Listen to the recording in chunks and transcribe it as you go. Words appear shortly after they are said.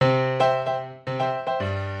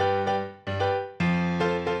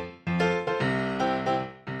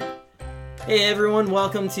Hey everyone,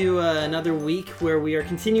 welcome to another week where we are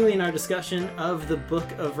continuing our discussion of the book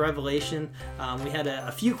of Revelation. We had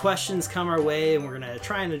a few questions come our way and we're going to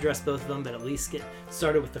try and address both of them, but at least get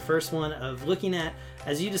started with the first one of looking at,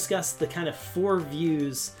 as you discussed, the kind of four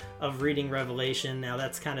views of reading Revelation. Now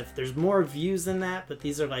that's there's more views than that, but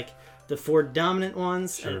these are like the four dominant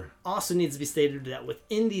ones. Sure. And it also needs to be stated that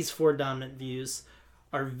within these four dominant views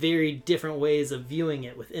are very different ways of viewing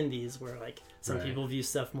it within these, where like some people view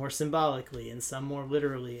stuff more symbolically and some more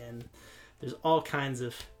literally, and there's all kinds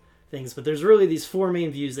of things. But there's really these four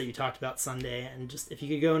main views that you talked about Sunday, and just if you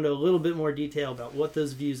could go into a little bit more detail about what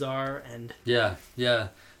those views are. And Yeah.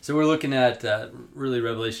 So we're looking at really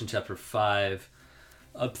Revelation chapter 5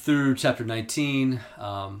 up through chapter 19,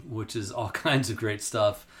 which is all kinds of great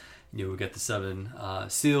stuff. You know, we got the seven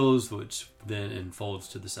seals, which then unfolds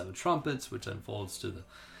to the seven trumpets, which unfolds to the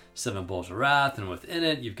seven bowls of wrath, and within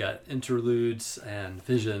it you've got interludes and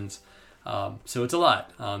visions. So it's a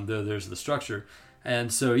lot. There's the structure.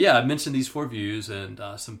 And so, I mentioned these four views, and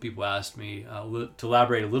some people asked me to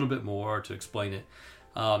elaborate a little bit more, to explain it.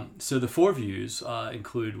 So the four views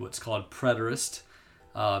include what's called preterist.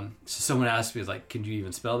 So someone asked me, can you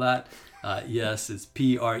even spell that? Yes, it's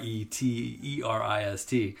Preterist.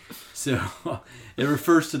 So it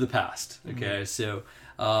refers to the past. Okay, So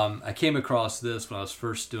I came across this when I was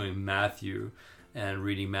first doing Matthew and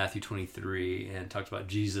reading Matthew 23, and talked about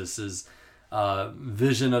Jesus's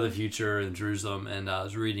vision of the future in Jerusalem. And I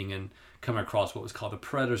was reading and coming across what was called the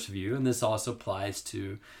preterist view, and this also applies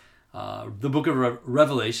to the book of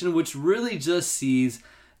Revelation, which really just sees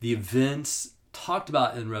the events talked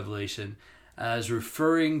about in Revelation as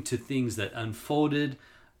referring to things that unfolded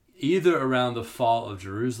either around the fall of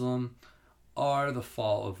Jerusalem or the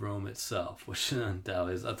fall of Rome itself, which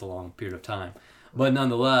undoubtedly that's a long period of time. But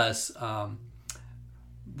nonetheless,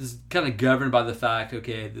 this is kind of governed by the fact,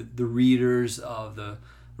 the readers of the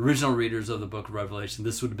original readers of the book of Revelation,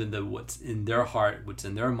 this would have been what's in their heart, what's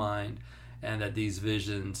in their mind, and that these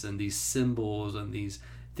visions and these symbols and these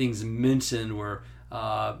things mentioned were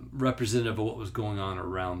representative of what was going on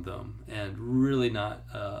around them, and really not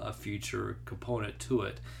a future component to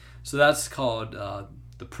it. So that's called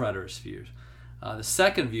the preterist view. The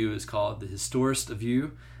second view is called the historist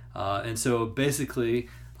view, and so basically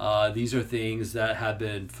these are things that have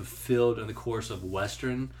been fulfilled in the course of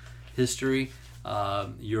Western history,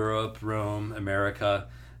 Europe, Rome, America,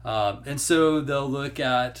 and so they'll look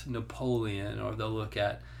at Napoleon, or they'll look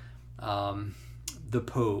at the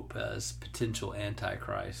Pope as potential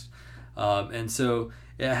Antichrist. And so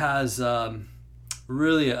it has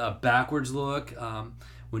really a backwards look.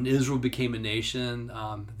 When Israel became a nation,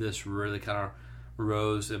 this really kind of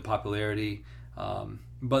rose in popularity.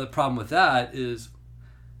 But the problem with that is,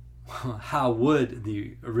 how would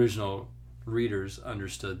the original readers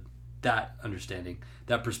understood that understanding,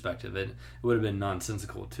 that perspective? It would have been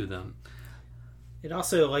nonsensical to them. it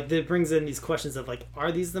also it brings in these questions of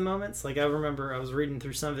are these the moments? I remember I was reading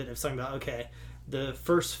through some of it. It was talking about the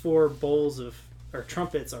first four bowls or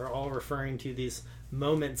trumpets are all referring to these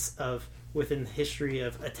moments of within history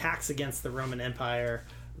of attacks against the Roman Empire,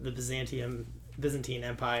 the Byzantine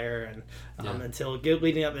Empire, and until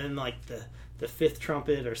leading up, and then the fifth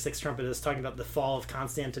trumpet or sixth trumpet is talking about the fall of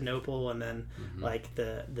Constantinople, and then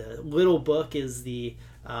the little book is the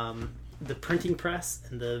printing press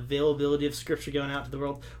and the availability of scripture going out to the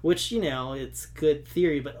world, which, it's good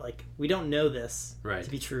theory, but we don't know this to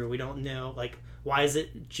be true. We don't know, why is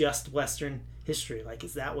it just Western history?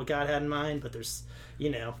 Is that what God had in mind? But there's,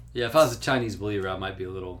 Yeah, if I was a Chinese believer, I might be a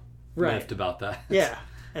little miffed about that. Yeah.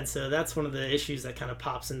 And so that's one of the issues that kind of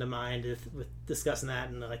pops into mind with discussing that.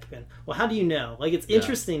 And well, how do you know? It's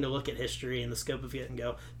interesting to look at history and the scope of it and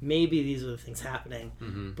go, maybe these are the things happening.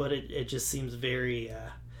 Mm-hmm. But it just seems very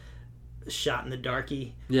shot in the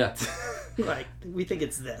darky. Yeah. We think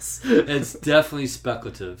it's this. It's definitely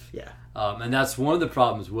speculative. Yeah. And that's one of the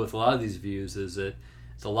problems with a lot of these views, is that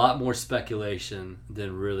it's a lot more speculation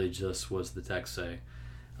than really just what's the text say.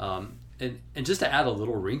 And just to add a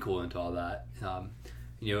little wrinkle into all that,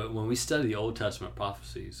 when we study the Old Testament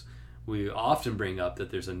prophecies, we often bring up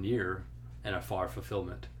that there's a near and a far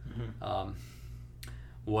fulfillment. Mm-hmm.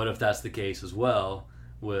 What if that's the case as well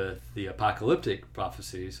with the apocalyptic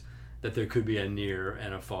prophecies, that there could be a near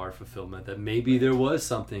and a far fulfillment, that maybe there was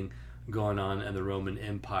something going on in the Roman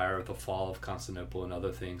Empire with the fall of Constantinople and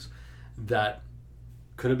other things that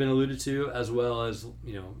could have been alluded to, as well as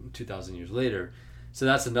 2,000 years later. So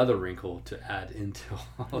that's another wrinkle to add into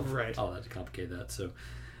all that to complicate that. So,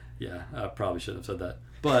 I probably shouldn't have said that.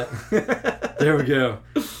 But there we go.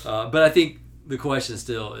 But I think the question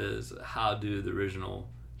still is, how do the original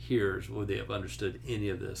hearers, would they have understood any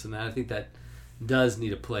of this? And I think that does need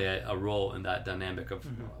to play a role in that dynamic of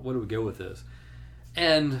what do we go with this?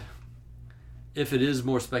 And if it is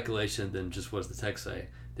more speculation than just what does the text say,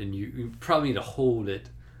 then you probably need to hold it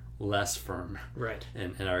less firm right.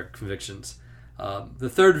 in our convictions. The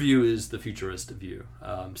third view is the futurist view.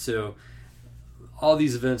 So all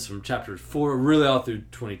these events from chapter 4, really all through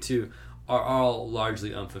 22, are all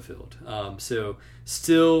largely unfulfilled. So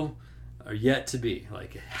still are yet to be.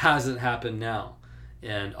 Like, it hasn't happened now.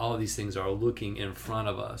 And all these things are looking in front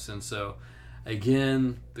of us. And so,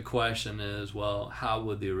 again, the question is, well, how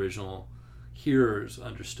would the original hearers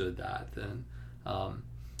understood that? Then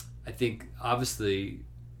I think, obviously,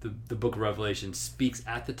 the book of Revelation speaks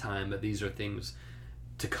at the time that these are things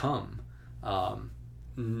to come,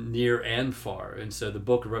 near and far. And so the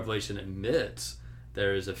book of Revelation admits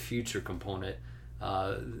there is a future component.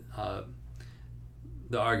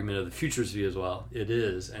 The argument of the futurist view as well, it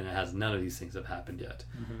is, and it has none of these things have happened yet.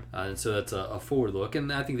 And so that's a forward look,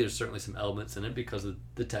 and I think there's certainly some elements in it because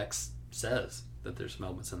the text says that there's some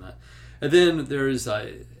elements in that. And then there is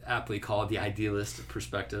aptly called the idealist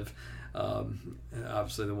perspective.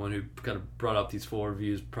 Obviously the one who kind of brought up these four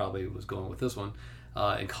views probably was going with this one,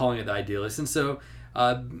 and calling it the idealist. And so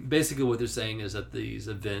basically what they're saying is that these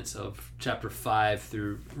events of chapter 5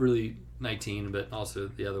 through really 19, but also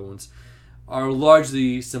the other ones, are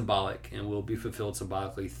largely symbolic and will be fulfilled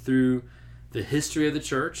symbolically through the history of the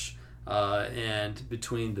church and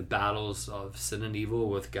between the battles of sin and evil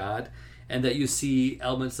with God, and that you see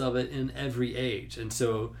elements of it in every age. And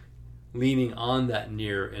so leaning on that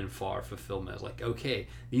near and far fulfillment is like, okay,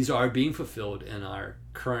 these are being fulfilled in our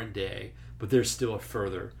current day, but there's still a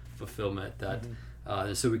further fulfillment that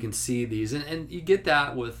so we can see these. And you get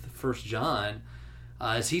that with First John,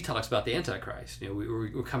 as he talks about the Antichrist. You know,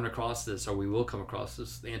 we're coming across this, or we will come across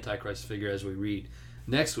this, the Antichrist figure, as we read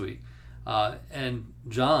next week. And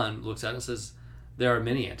John looks at it and says, there are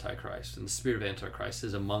many Antichrists, and the spirit of Antichrist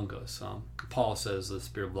is among us. Paul says the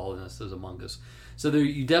spirit of lawlessness is among us. So there,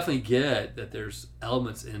 you definitely get that there's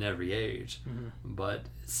elements in every age, but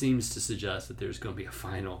it seems to suggest that there's going to be a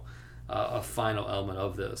final element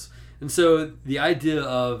of this. And so the idea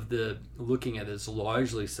of the looking at this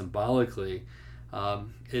largely symbolically,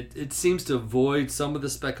 it seems to avoid some of the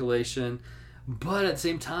speculation, but at the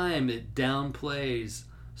same time it downplays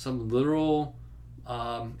some literal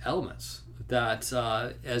elements that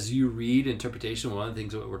as you read interpretation, one of the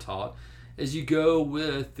things that we're taught is you go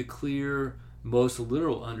with the clear, most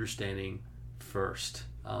literal understanding first.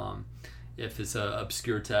 If it's an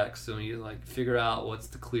obscure text, then you like figure out what's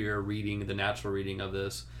the clear reading, the natural reading of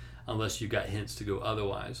this, unless you've got hints to go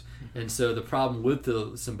otherwise. And so the problem with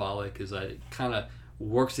the symbolic is that it kind of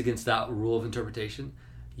works against that rule of interpretation,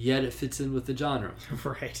 yet it fits in with the genre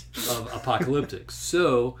right. of apocalyptic.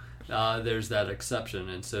 So there's that exception.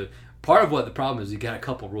 And so part of what the problem is, you got a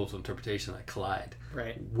couple rules of interpretation that collide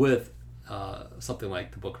with something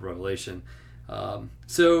like the book of Revelation. I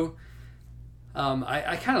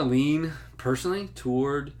kind of lean personally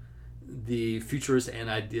toward the futurist and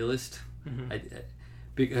idealist.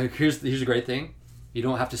 Here's a great thing: you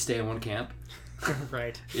don't have to stay in one camp,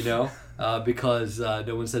 right? You know, because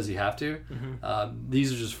no one says you have to.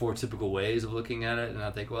 These are just four typical ways of looking at it, and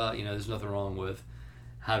I think, well, you know, there's nothing wrong with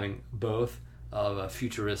having both of a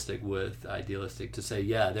futuristic with idealistic to say,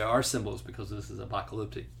 yeah, there are symbols because this is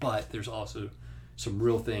apocalyptic, but there's also some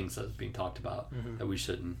real things that's being talked about that we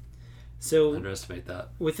shouldn't underestimate that.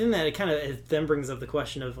 Within that, it then brings up the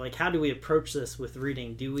question of like, how do we approach this with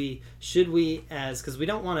reading? Should we because we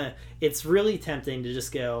don't want to, it's really tempting to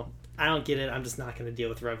just go, I don't get it, I'm just not going to deal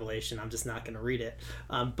with Revelation, I'm just not going to read it.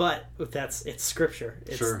 But it's scripture,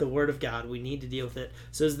 it's the word of God, we need to deal with it.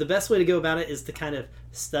 So is the best way to go about it is to kind of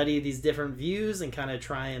study these different views and kind of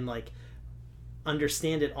try and like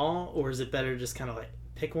understand it all, or is it better to just kind of like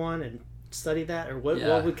pick one and study that, or what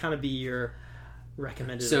would kind of be your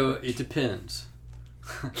recommended approach? It depends.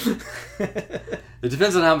 It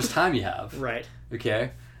depends on how much time you have, right?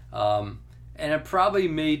 Okay, and it probably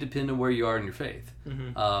may depend on where you are in your faith.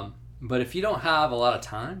 But if you don't have a lot of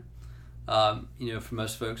time, you know, for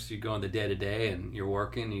most folks, you go on the day to day and you're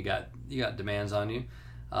working, you got demands on you,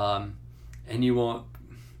 and you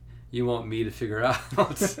want me to figure out.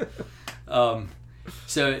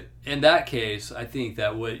 So in that case, I think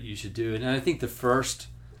that what you should do, and I think the first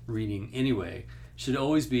reading anyway, should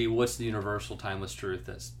always be what's the universal timeless truth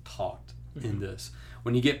that's taught in this.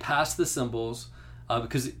 When you get past the symbols,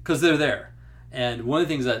 because they're there. And one of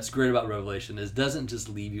the things that's great about Revelation is it doesn't just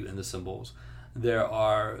leave you in the symbols. There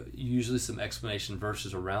are usually some explanation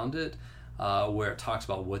verses around it where it talks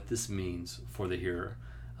about what this means for the hearer.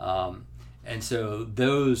 And so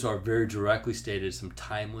those are very directly stated, some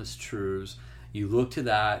timeless truths. You look to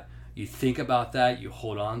that, you think about that, you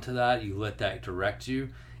hold on to that, you let that direct you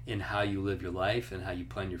in how you live your life and how you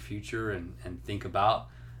plan your future and think about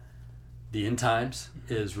the end times,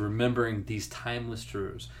 is remembering these timeless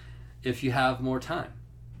truths. If you have more time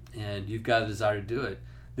and you've got a desire to do it,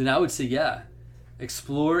 then I would say, yeah,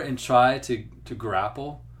 explore and try to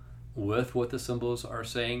grapple with what the symbols are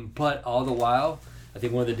saying, but all the while, I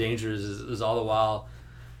think one of the dangers is all the while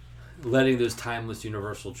letting those timeless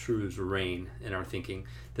universal truths reign in our thinking.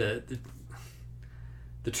 The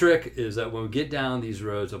trick is that when we get down these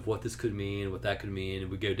roads of what this could mean, what that could mean, and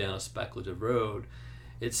we go down a speculative road,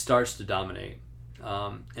 it starts to dominate.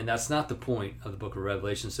 And that's not the point of the book of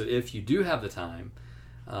Revelation. So if you do have the time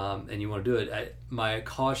and you want to do it, my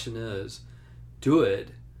caution is do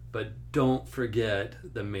it, but don't forget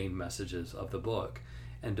the main messages of the book.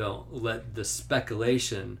 And don't let the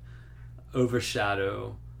speculation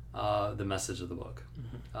overshadow the message of the book.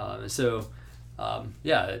 And so,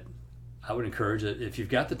 I would encourage it if you've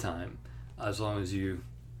got the time, as long as you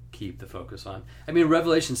keep the focus on. I mean,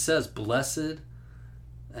 Revelation says, blessed,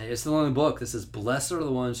 it's the only book that says, blessed are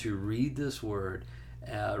the ones who read this word,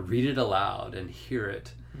 read it aloud, and hear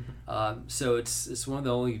it. So it's one of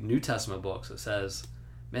the only New Testament books that says,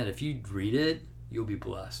 man, if you read it, you'll be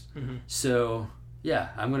blessed. So, yeah,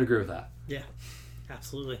 I'm going to agree with that. Yeah,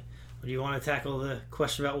 absolutely. Do you want to tackle the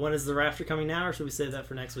question about when is the rapture coming now, or should we save that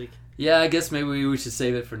for next week? Yeah, I guess maybe we should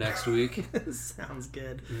save it for next week. Sounds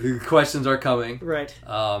good. The questions are coming. Right.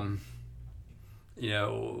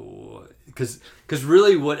 Because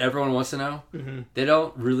really what everyone wants to know, they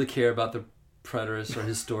don't really care about the preterist or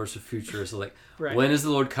historist or futurist. So like, when is the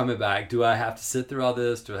Lord coming back? Do I have to sit through all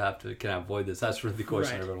this? Can I avoid this? That's really the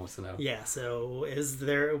question everyone wants to know. Yeah, so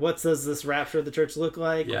what does this rapture of the church look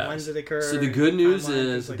like? Yes. When did it occur? So the good news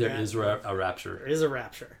is there is a rapture. There is a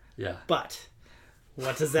rapture. Yeah. But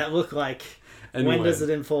what does that look like? When does it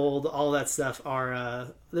unfold? All that stuff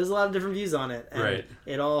there's a lot of different views on it. And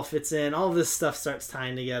it all fits in. All of this stuff starts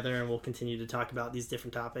tying together, and we'll continue to talk about these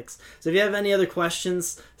different topics. So if you have any other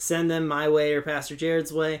questions, send them my way or Pastor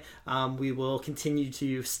Jarrod's way. We will continue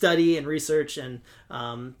to study and research and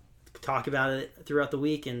talk about it throughout the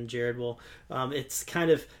week, and Jarrod will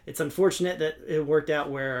it's unfortunate that it worked out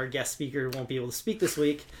where our guest speaker won't be able to speak this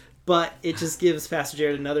week. But it just gives Pastor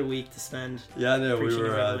Jarrod another week to spend. Yeah, I know. We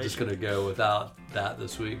were just going to go without that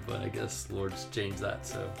this week, but I guess the Lord's changed that.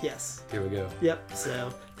 So yes, here we go. Yep.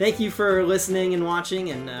 So thank you for listening and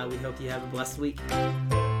watching, and we hope you have a blessed week.